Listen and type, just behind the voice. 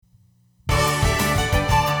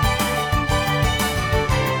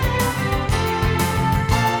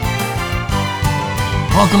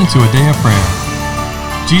Welcome to a day of prayer.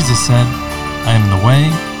 Jesus said, I am the way,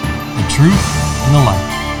 the truth, and the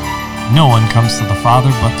life. No one comes to the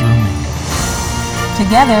Father but through me.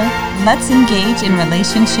 Together, let's engage in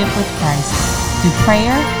relationship with Christ through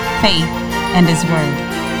prayer, faith, and His Word.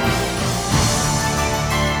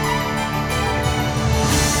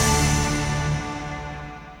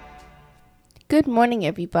 Good morning,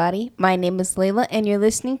 everybody. My name is Layla, and you're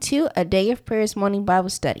listening to A Day of Prayer's morning Bible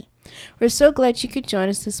study. We're so glad you could join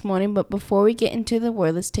us this morning, but before we get into the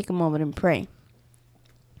Word, let's take a moment and pray.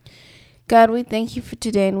 God, we thank you for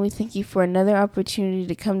today, and we thank you for another opportunity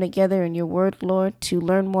to come together in your Word, Lord, to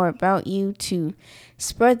learn more about you, to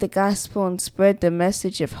spread the gospel and spread the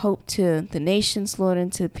message of hope to the nations, Lord,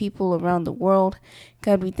 and to people around the world.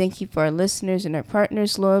 God, we thank you for our listeners and our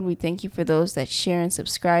partners, Lord. We thank you for those that share and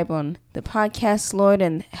subscribe on the podcast, Lord,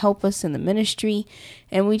 and help us in the ministry.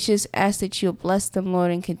 And we just ask that you'll bless them, Lord,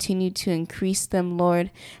 and continue to increase them, Lord,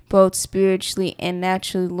 both spiritually and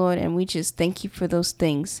naturally, Lord. And we just thank you for those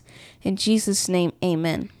things. In Jesus' name,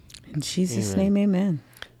 amen. In Jesus' name, amen.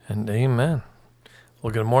 And amen.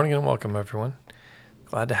 Well, good morning and welcome, everyone.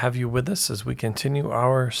 Glad to have you with us as we continue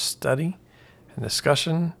our study and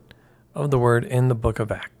discussion of the Word in the book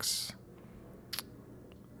of Acts.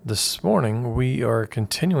 This morning, we are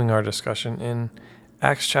continuing our discussion in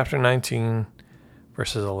Acts chapter 19,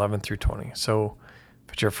 verses 11 through 20. So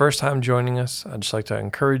if it's your first time joining us, I'd just like to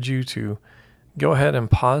encourage you to go ahead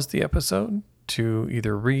and pause the episode to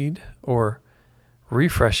either read or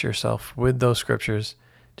refresh yourself with those scriptures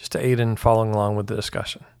just to aid in following along with the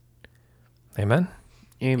discussion. Amen?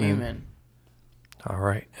 Amen. All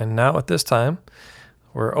right. And now at this time,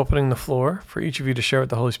 we're opening the floor for each of you to share what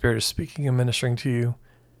the Holy Spirit is speaking and ministering to you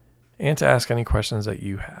and to ask any questions that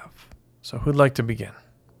you have. So who'd like to begin?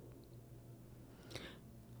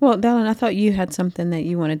 Well, Dallin, I thought you had something that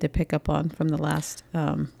you wanted to pick up on from the last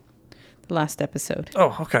episode.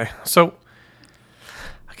 Oh, okay. So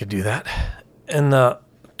I could do that. And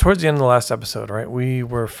towards the end of the last episode, right, we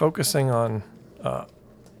were focusing on,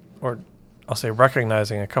 or I'll say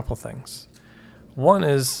recognizing a couple things. One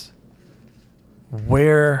is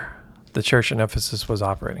where the church in Ephesus was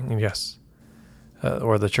operating. And yes,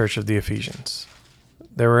 or the church of the Ephesians.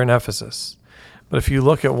 They were in Ephesus. But if you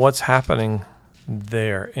look at what's happening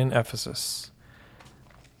there in Ephesus,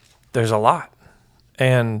 there's a lot.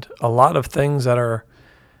 And a lot of things that are,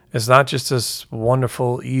 it's not just this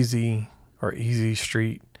wonderful, easy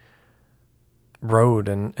street road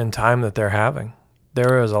and time that they're having.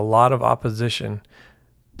 There is a lot of opposition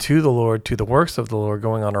to the Lord, to the works of the Lord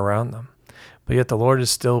going on around them. But yet the Lord is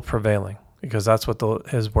still prevailing because that's what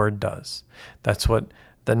His word does. That's what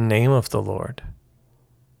the name of the Lord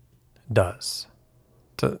does.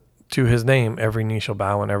 To His name, every knee shall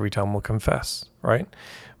bow and every tongue will confess, right?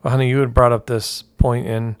 Well, honey, you had brought up this point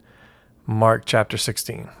in Mark chapter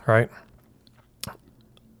 16, right?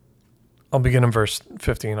 I'll begin in verse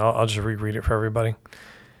 15. I'll just reread it for everybody.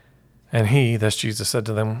 And He, that's Jesus, said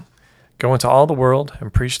to them, "Go into all the world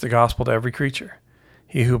and preach the gospel to every creature.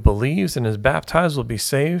 He who believes and is baptized will be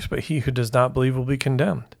saved, but he who does not believe will be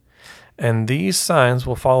condemned. And these signs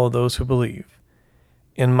will follow those who believe.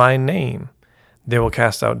 In my name they will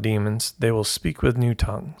cast out demons. They will speak with new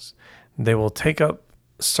tongues. They will take up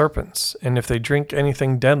serpents, and if they drink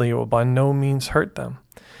anything deadly, it will by no means hurt them.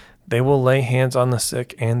 They will lay hands on the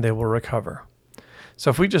sick, and they will recover." So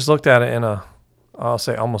if we just looked at it in I'll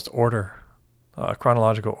say almost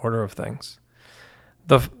chronological order of things.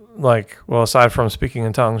 Aside from speaking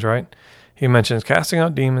in tongues, right? He mentions casting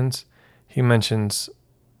out demons. He mentions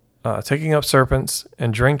taking up serpents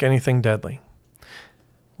and drink anything deadly.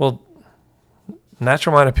 Well,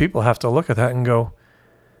 natural-minded people have to look at that and go,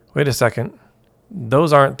 wait a second.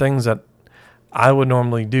 Those aren't things that I would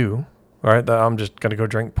normally do, right? That I'm just going to go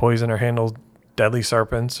drink poison or handle deadly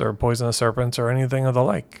serpents or poisonous serpents or anything of the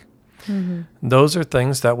like. Mm-hmm. Those are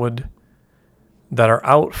things that are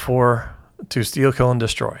out to steal, kill, and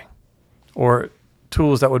destroy, or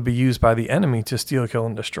tools that would be used by the enemy to steal, kill,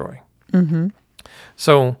 and destroy. Mm-hmm.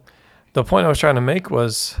 So the point I was trying to make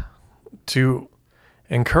was to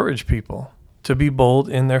encourage people to be bold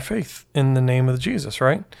in their faith in the name of Jesus,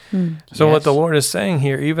 right? So what the Lord is saying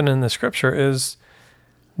here, even in the scripture, is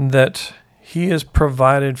that He has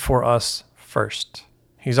provided for us first.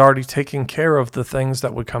 He's already taken care of the things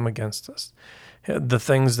that would come against us, the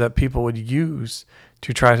things that people would use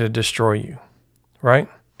to try to destroy you, right?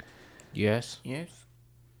 Yes.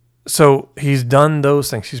 So He's done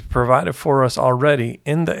those things. He's provided for us already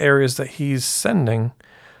in the areas that He's sending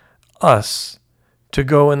us to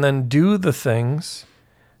go and then do the things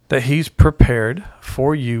that he's prepared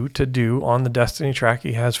for you to do on the destiny track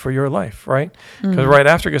he has for your life, right? Because right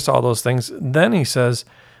after he gets all those things, then he says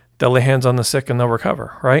they'll lay hands on the sick and they'll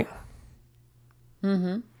recover, right?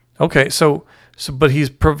 Mm-hmm. Okay, so but he's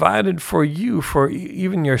provided for you for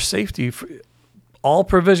even your safety, for all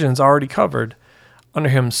provisions already covered under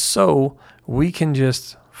him, so we can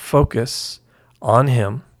just focus on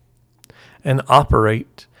him and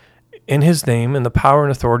operate in his name and the power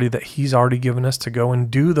and authority that he's already given us to go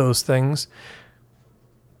and do those things,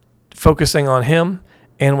 focusing on him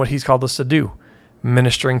and what he's called us to do,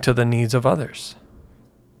 ministering to the needs of others.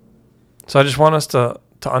 So I just want us to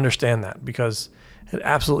understand that, because it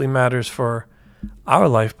absolutely matters for our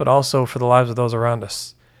life, but also for the lives of those around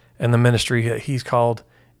us and the ministry that he's called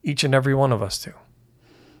each and every one of us to.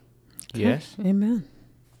 Yes. Amen.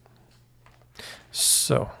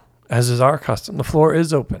 So, as is our custom, the floor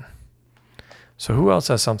is open. So who else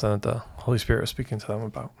has something that the Holy Spirit is speaking to them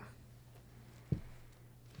about?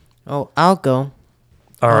 Oh, I'll go.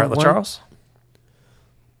 All right, Charles.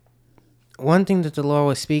 One thing that the Lord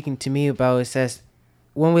was speaking to me about is that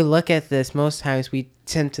when we look at this, most times we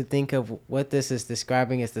tend to think of what this is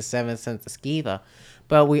describing as the seventh sons of Sceva.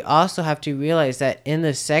 But we also have to realize that in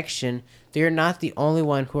this section, they're not the only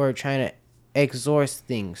one who are trying to exorcise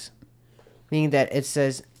things. Meaning that it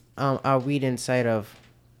says, I'll read inside of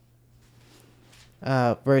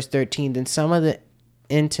verse 13. Then some of the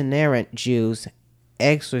itinerant Jews,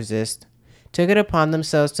 exorcists, took it upon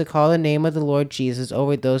themselves to call the name of the Lord Jesus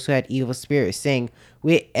over those who had evil spirits, saying,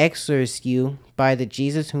 "We exorcise you by the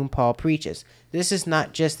Jesus whom Paul preaches." This is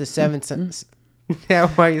not just the seven sons. Now,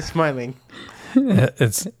 why are you smiling?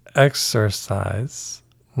 It's exercise,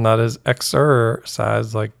 not as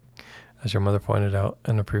exercise, like as your mother pointed out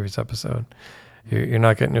in the previous episode. You're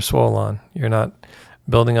not getting your swole on. You're not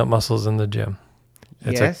building up muscles in the gym.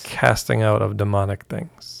 It's Yes. a casting out of demonic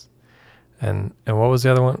things. And what was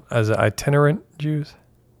the other one? As itinerant Jews?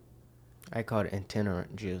 I call it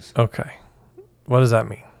itinerant Jews. Okay. What does that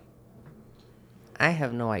mean? I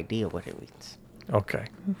have no idea what it means. Okay.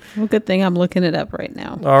 Well, good thing I'm looking it up right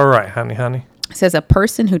now. All right, honey. It says a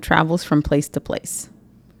person who travels from place to place,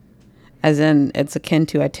 as in it's akin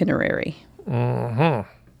to itinerary. Mm-hmm.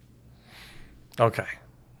 Okay.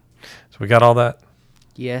 So we got all that?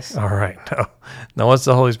 Yes. All right. Now what's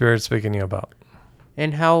the Holy Spirit speaking to you about?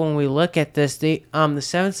 And how when we look at this, the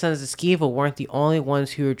seven sons of Sceva weren't the only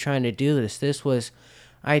ones who were trying to do this. This was,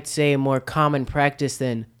 I'd say, a more common practice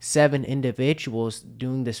than 7 individuals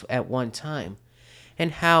doing this at one time.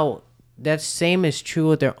 And how that same is true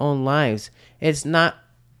with their own lives.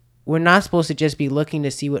 We're not supposed to just be looking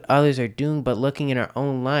to see what others are doing, but looking in our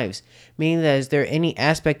own lives. Meaning that is there any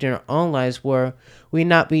aspect in our own lives where we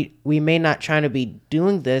may not try to be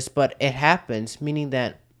doing this, but it happens. Meaning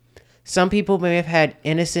that some people may have had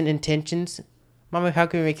innocent intentions. Mama, how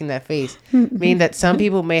come you're making that face? Meaning that some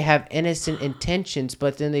people may have innocent intentions,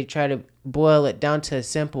 but then they try to boil it down to a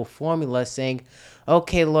simple formula saying,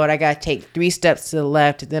 okay, Lord, I got to take 3 steps to the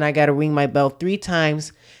left, then I got to ring my bell 3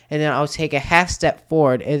 times, and then I'll take a half step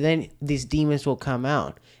forward, and then these demons will come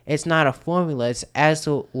out. It's not a formula. It's as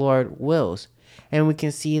the Lord wills. And we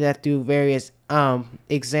can see that through various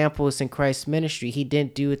examples in Christ's ministry. He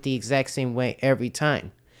didn't do it the exact same way every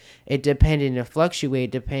time. It depended and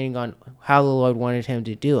fluctuated depending on how the Lord wanted him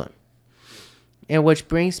to do it. And which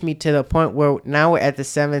brings me to the point where now we're at the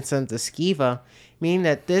 7 sons of Sceva, meaning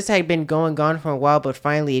that this had been going on for a while, but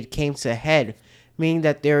finally it came to a head, meaning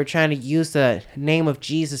that they were trying to use the name of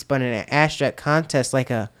Jesus, but in an abstract context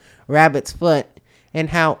like a rabbit's foot.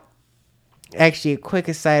 And how, actually, a quick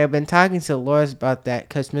aside, I've been talking to Laura about that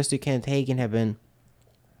because Mr. Kenneth Hagin had been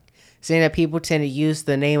saying that people tend to use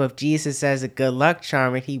the name of Jesus as a good luck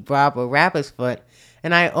charm, and he brought up a rabbit's foot.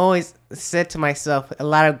 And I always said to myself, a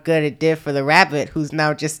lot of good it did for the rabbit, who's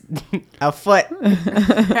now just a foot.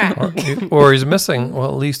 or he's missing, well,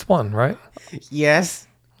 at least one, right? Yes.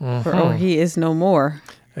 Mm-hmm. Or he is no more.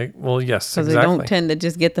 Well, yes, Because exactly. they don't tend to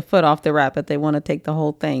just get the foot off the rabbit. They want to take the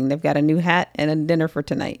whole thing. They've got a new hat and a dinner for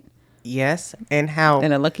tonight. Yes. And how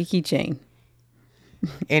And a lucky keychain.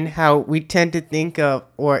 and how we tend to think of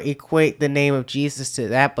or equate the name of Jesus to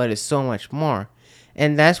that, but it's so much more.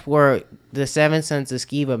 And that's where the 7 sons of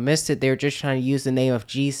Sceva missed it. They were just trying to use the name of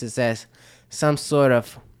Jesus as some sort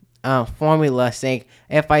of formula, saying,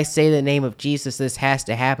 if I say the name of Jesus, this has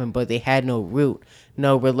to happen. But they had no root,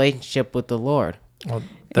 no relationship with the Lord. Well,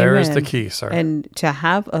 there is the Amen. key, sir. And to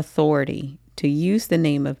have authority to use the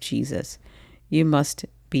name of Jesus, you must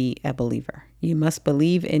be a believer. You must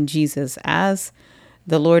believe in Jesus as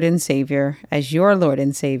the Lord and Savior, as your Lord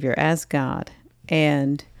and Savior, as God.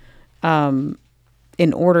 And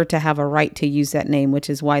in order to have a right to use that name, which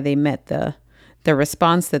is why they met the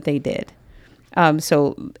response that they did.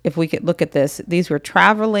 So if we could look at this, these were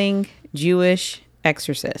traveling Jewish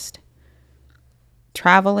exorcists.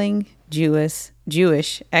 Traveling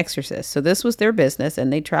Jewish exorcists. So this was their business,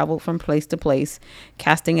 and they traveled from place to place,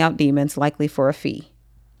 casting out demons, likely for a fee.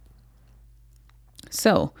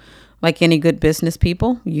 So, like any good business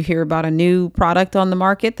people, you hear about a new product on the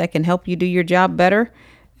market that can help you do your job better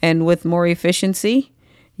and with more efficiency.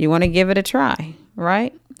 You want to give it a try,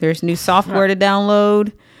 right? There's new software to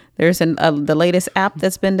download. There's the latest app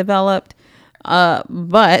that's been developed.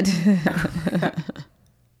 But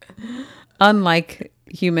unlike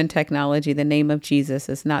human technology, the name of Jesus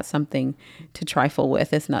is not something to trifle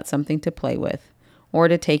with. It's not something to play with or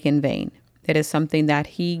to take in vain. It is something that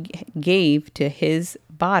he gave to his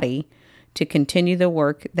body to continue the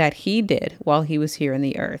work that he did while he was here in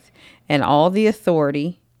the earth. And all the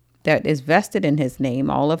authority that is vested in his name,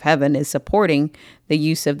 all of heaven is supporting the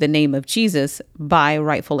use of the name of Jesus by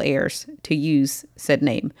rightful heirs to use said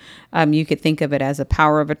name. You could think of it as a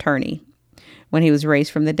power of attorney. When he was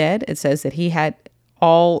raised from the dead, it says that he had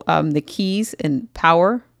all the keys and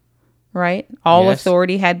power, right? All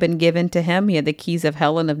authority had been given to him. He had the keys of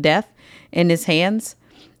hell and of death in his hands.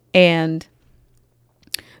 And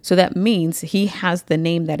so that means he has the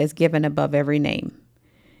name that is given above every name.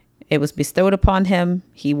 It was bestowed upon him.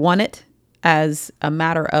 He won it as a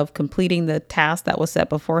matter of completing the task that was set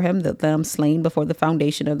before him, the lamb slain before the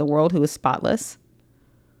foundation of the world, who was spotless.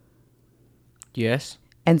 Yes.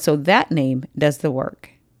 And so that name does the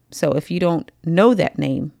work. So if you don't know that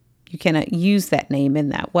name, you cannot use that name in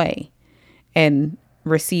that way and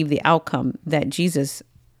receive the outcome that Jesus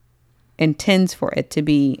intends for it to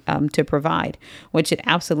be, to provide, which it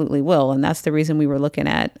absolutely will. And that's the reason we were looking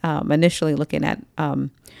at, initially looking at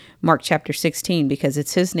Mark chapter 16, because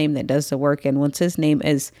it's his name that does the work. And once his name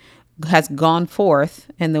has gone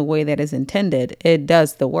forth in the way that is intended, it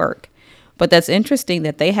does the work. But that's interesting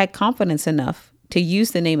that they had confidence enough to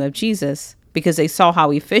use the name of Jesus because they saw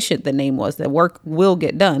how efficient the name was. The work will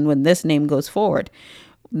get done when this name goes forward.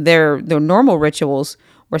 Their normal rituals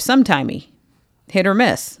were sometimey, hit or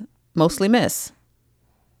miss, mostly miss.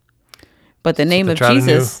 But the name of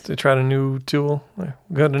Jesus, they tried a new tool.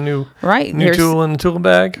 Got a new right new tool in the tool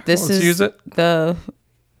bag. Let's use it.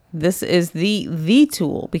 This is the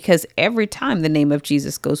tool, because every time the name of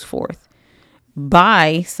Jesus goes forth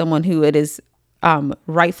by someone who it is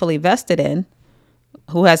rightfully vested in,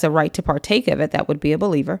 who has a right to partake of it, that would be a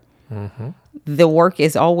believer. Mm-hmm. The work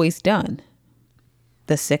is always done.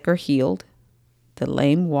 The sick are healed, the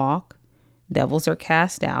lame walk, devils are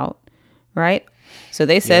cast out, right? So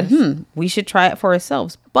they said, we should try it for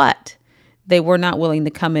ourselves. But they were not willing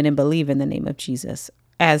to come in and believe in the name of Jesus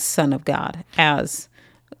as Son of God, as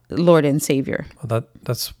Lord and Savior. Well,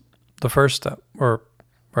 that's the first step, or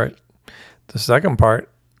right. The second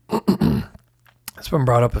part, it's been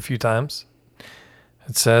brought up a few times.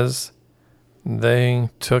 It says they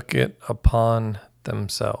took it upon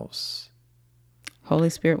themselves. Holy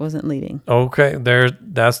Spirit wasn't leading. Okay,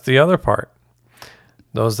 that's the other part.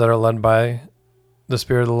 Those that are led by the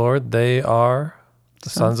Spirit of the Lord, they are the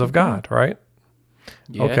sons of God, right?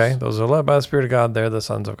 Yes. Okay, those are led by the Spirit of God, they're the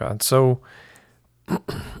sons of God. So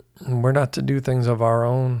we're not to do things of our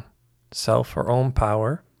own self, our own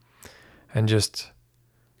power, and just,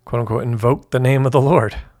 quote unquote, invoke the name of the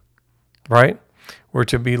Lord, right? We're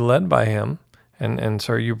to be led by him. And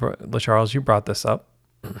sir, Charles, you brought this up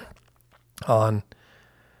on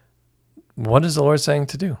what is the Lord saying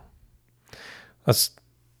to do?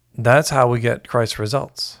 That's how we get Christ's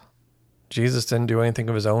results. Jesus didn't do anything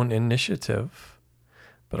of his own initiative,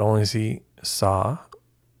 but only as he saw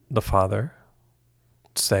the Father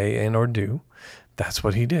say and or do, that's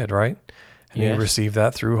what he did, right? And he received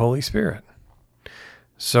that through Holy Spirit.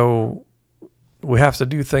 So we have to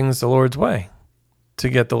do things the Lord's way to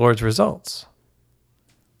get the Lord's results.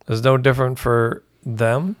 It's no different for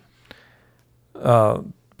them,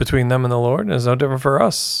 between them and the Lord. It's no different for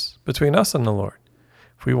us, between us and the Lord.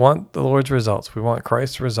 If we want the Lord's results, we want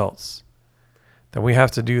Christ's results, then we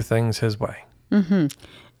have to do things his way. Mm-hmm.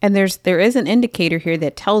 And there is an indicator here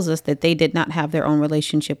that tells us that they did not have their own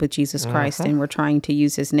relationship with Jesus Christ, and were trying to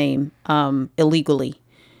use his name illegally.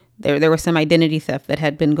 There was some identity theft that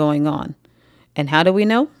had been going on. And how do we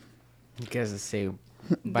know? Because it's say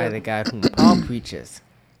by the guy whom Paul preaches.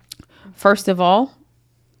 First of all,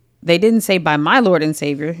 they didn't say by my Lord and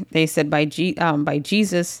Savior. They said by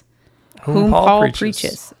Jesus, whom Paul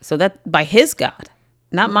preaches. So that by his God,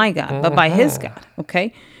 not my God, but by his God.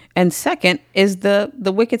 Okay. And second is the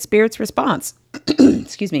wicked spirit's response.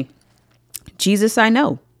 Excuse me. Jesus, I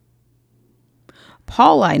know.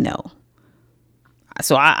 Paul, I know.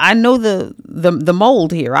 So I know the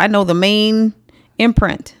mold here. I know the main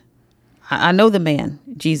imprint. I know the man,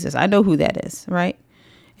 Jesus. I know who that is, right?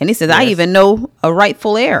 And he says, I even know a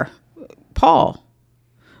rightful heir, Paul.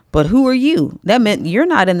 But who are you? That meant you're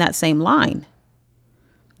not in that same line.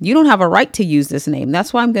 You don't have a right to use this name.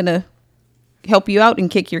 That's why I'm going to help you out and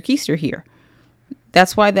kick your keister here.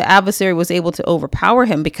 That's why the adversary was able to overpower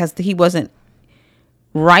him, because he wasn't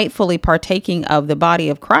rightfully partaking of the body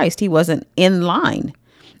of Christ. He wasn't in line.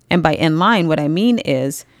 And by in line, what I mean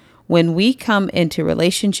is when we come into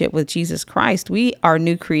relationship with Jesus Christ, we are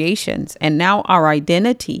new creations. And now our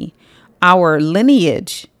identity, our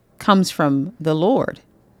lineage comes from the Lord.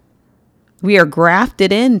 We are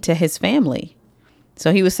grafted into his family.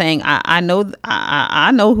 So he was saying, I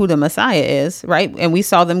know who the Messiah is, right? And we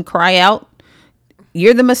saw them cry out,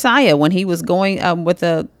 you're the Messiah, when he was going with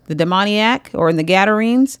the demoniac, or in the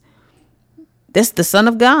Gadarenes. This is the Son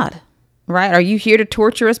of God, right? Are you here to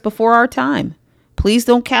torture us before our time? Please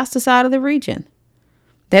don't cast us out of the region.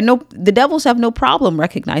 The devils have no problem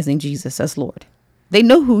recognizing Jesus as Lord. They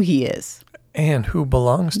know who he is. And who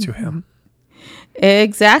belongs to him.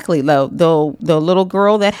 Exactly. The little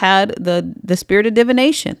girl that had the spirit of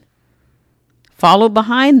divination followed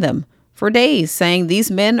behind them for days, saying,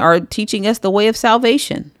 these men are teaching us the way of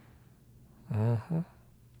salvation. Mm-hmm.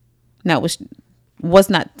 Now, it was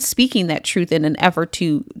not speaking that truth in an effort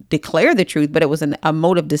to declare the truth, but it was a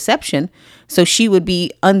mode of deception. So she would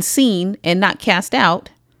be unseen and not cast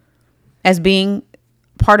out as being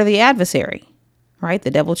part of the adversary, right?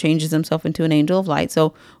 The devil changes himself into an angel of light.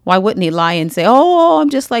 So why wouldn't he lie and say, oh,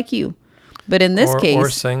 I'm just like you? But in this case...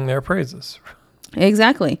 Or sing their praises.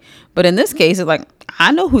 Exactly. But in this case, it's like,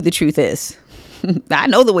 I know who the truth is. I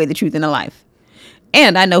know the way, the truth, and the life.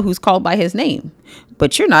 And I know who's called by his name.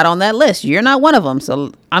 But you're not on that list. You're not one of them.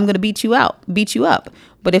 So I'm going to beat you up.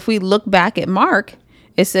 But if we look back at Mark,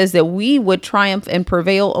 it says that we would triumph and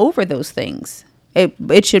prevail over those things.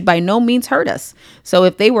 It should by no means hurt us. So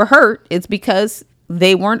if they were hurt, it's because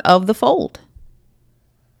they weren't of the fold.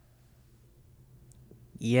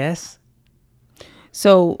 Yes.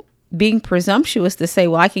 So being presumptuous to say,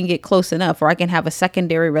 well, I can get close enough, or I can have a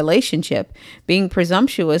secondary relationship. Being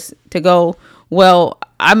presumptuous to go, well,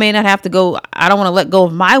 I may not have to go. I don't want to let go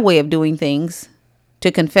of my way of doing things to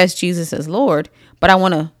confess Jesus as Lord, but I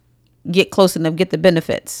want to get close enough, get the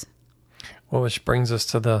benefits. Well, which brings us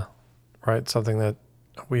to something that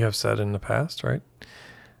we have said in the past, right?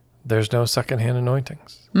 There's no secondhand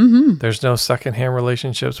anointings. Mm-hmm. There's no secondhand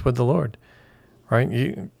relationships with the Lord, right?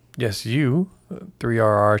 You 3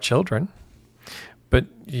 are our children, but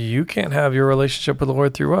you can't have your relationship with the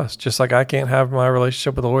Lord through us, just like I can't have my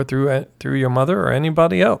relationship with the Lord through your mother or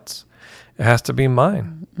anybody else. It has to be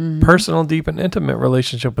mine. Mm-hmm. Personal, deep, and intimate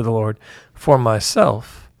relationship with the Lord for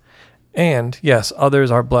myself. And yes,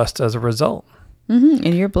 others are blessed as a result. Mm-hmm.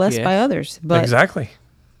 And you're blessed by others. But exactly.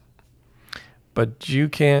 But you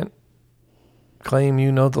can't claim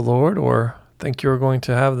you know the Lord or think you're going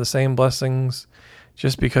to have the same blessings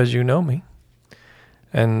just because you know me.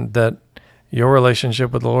 And that your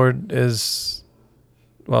relationship with the Lord is,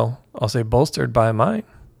 well, I'll say bolstered by mine.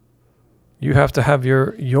 You have to have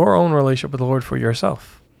your own relationship with the Lord for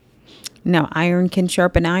yourself. Now, iron can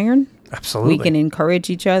sharpen iron. Absolutely. We can encourage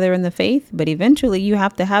each other in the faith, but eventually you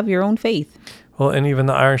have to have your own faith. Well, and even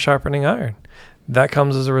the iron sharpening iron. That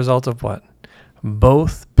comes as a result of what?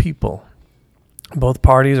 Both people, both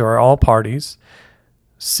parties or all parties,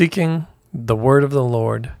 seeking the word of the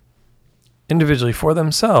Lord individually for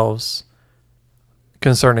themselves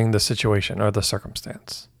concerning the situation or the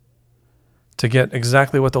circumstance, to get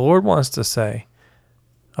exactly what the Lord wants to say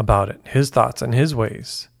about it, his thoughts and his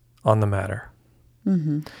ways on the matter.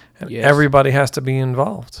 Mm-hmm. And everybody has to be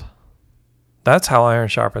involved. That's how iron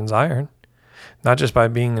sharpens iron, not just by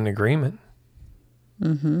being in agreement.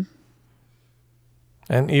 Mm-hmm.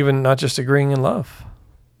 And even not just agreeing in love.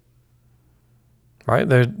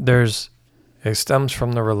 Right? It stems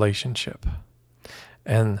from the relationship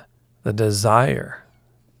and the desire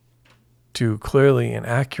to clearly and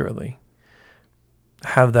accurately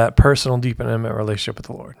have that personal, deep, and intimate relationship with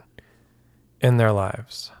the Lord in their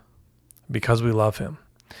lives because we love him.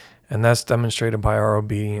 And that's demonstrated by our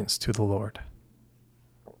obedience to the Lord.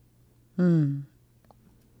 You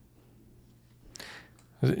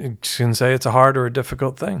can say it's a hard or a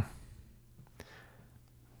difficult thing.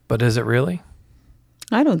 But is it really?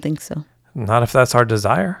 I don't think so. Not if that's our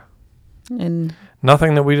desire. And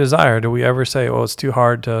nothing that we desire do we ever say, oh, it's too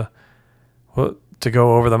hard to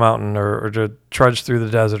go over the mountain or to trudge through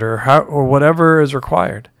the desert or whatever is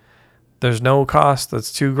required. There's no cost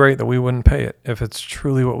that's too great that we wouldn't pay it if it's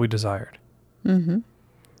truly what we desired. Mm-hmm.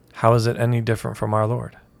 How is it any different from our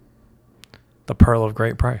Lord? The pearl of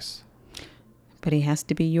great price. But he has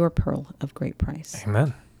to be your pearl of great price.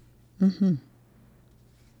 Amen. Mm-hmm.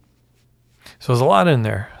 So there's a lot in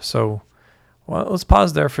there. So let's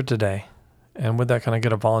pause there for today. And with that, can I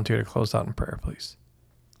get a volunteer to close out in prayer, please?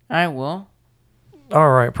 I will.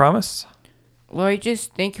 All right, promise? Lord,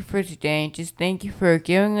 just thank you for today, and just thank you for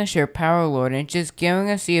giving us your power, Lord, and just giving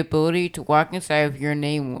us the ability to walk inside of your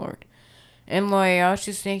name, Lord. And Lord, I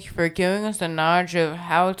also just thank you for giving us the knowledge of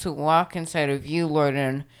how to walk inside of you, Lord,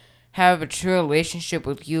 and have a true relationship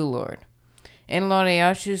with you, Lord. And Lord, I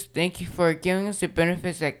also just thank you for giving us the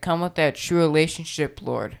benefits that come with that true relationship,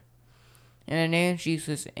 Lord. In the name of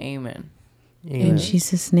Jesus, amen. In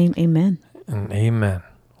Jesus' name, amen. And amen.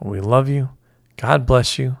 We love you. God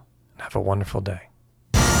bless you. And have a wonderful day.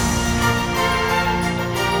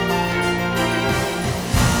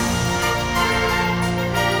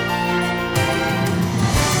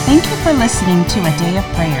 Thank you for listening to A Day of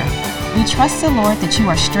Prayer. We trust the Lord that you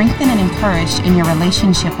are strengthened and encouraged in your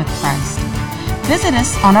relationship with Christ. Visit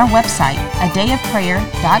us on our website,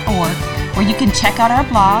 adayofprayer.org, where you can check out our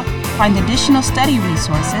blog, find additional study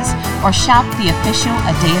resources, or shop the official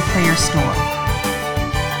A Day of Prayer store.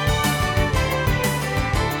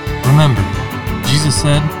 Remember, Jesus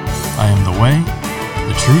said, I am the way,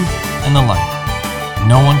 the truth, and the life.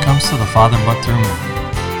 No one comes to the Father but through me.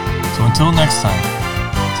 So until next time,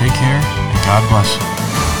 take care and God bless you.